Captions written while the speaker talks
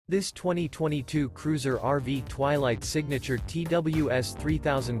This 2022 Cruiser RV Twilight Signature TWS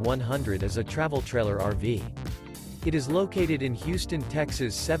 3100 is a travel trailer RV. It is located in Houston,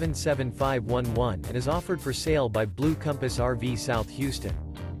 Texas 77511 and is offered for sale by Blue Compass RV South Houston.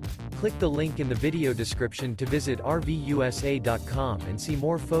 Click the link in the video description to visit RVUSA.com and see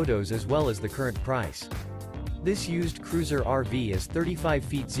more photos as well as the current price. This used Cruiser RV is 35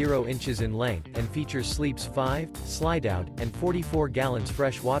 feet 0 inches in length and features sleeps 5, slide-out, and 44 gallons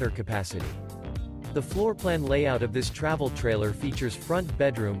fresh water capacity. The floor plan layout of this travel trailer features front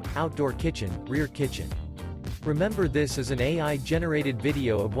bedroom, outdoor kitchen, rear kitchen. Remember, this is an AI-generated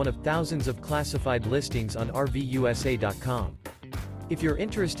video of one of thousands of classified listings on RVUSA.com. If you're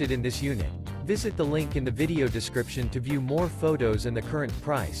interested in this unit, visit the link in the video description to view more photos and the current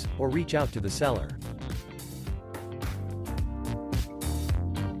price, or reach out to the seller.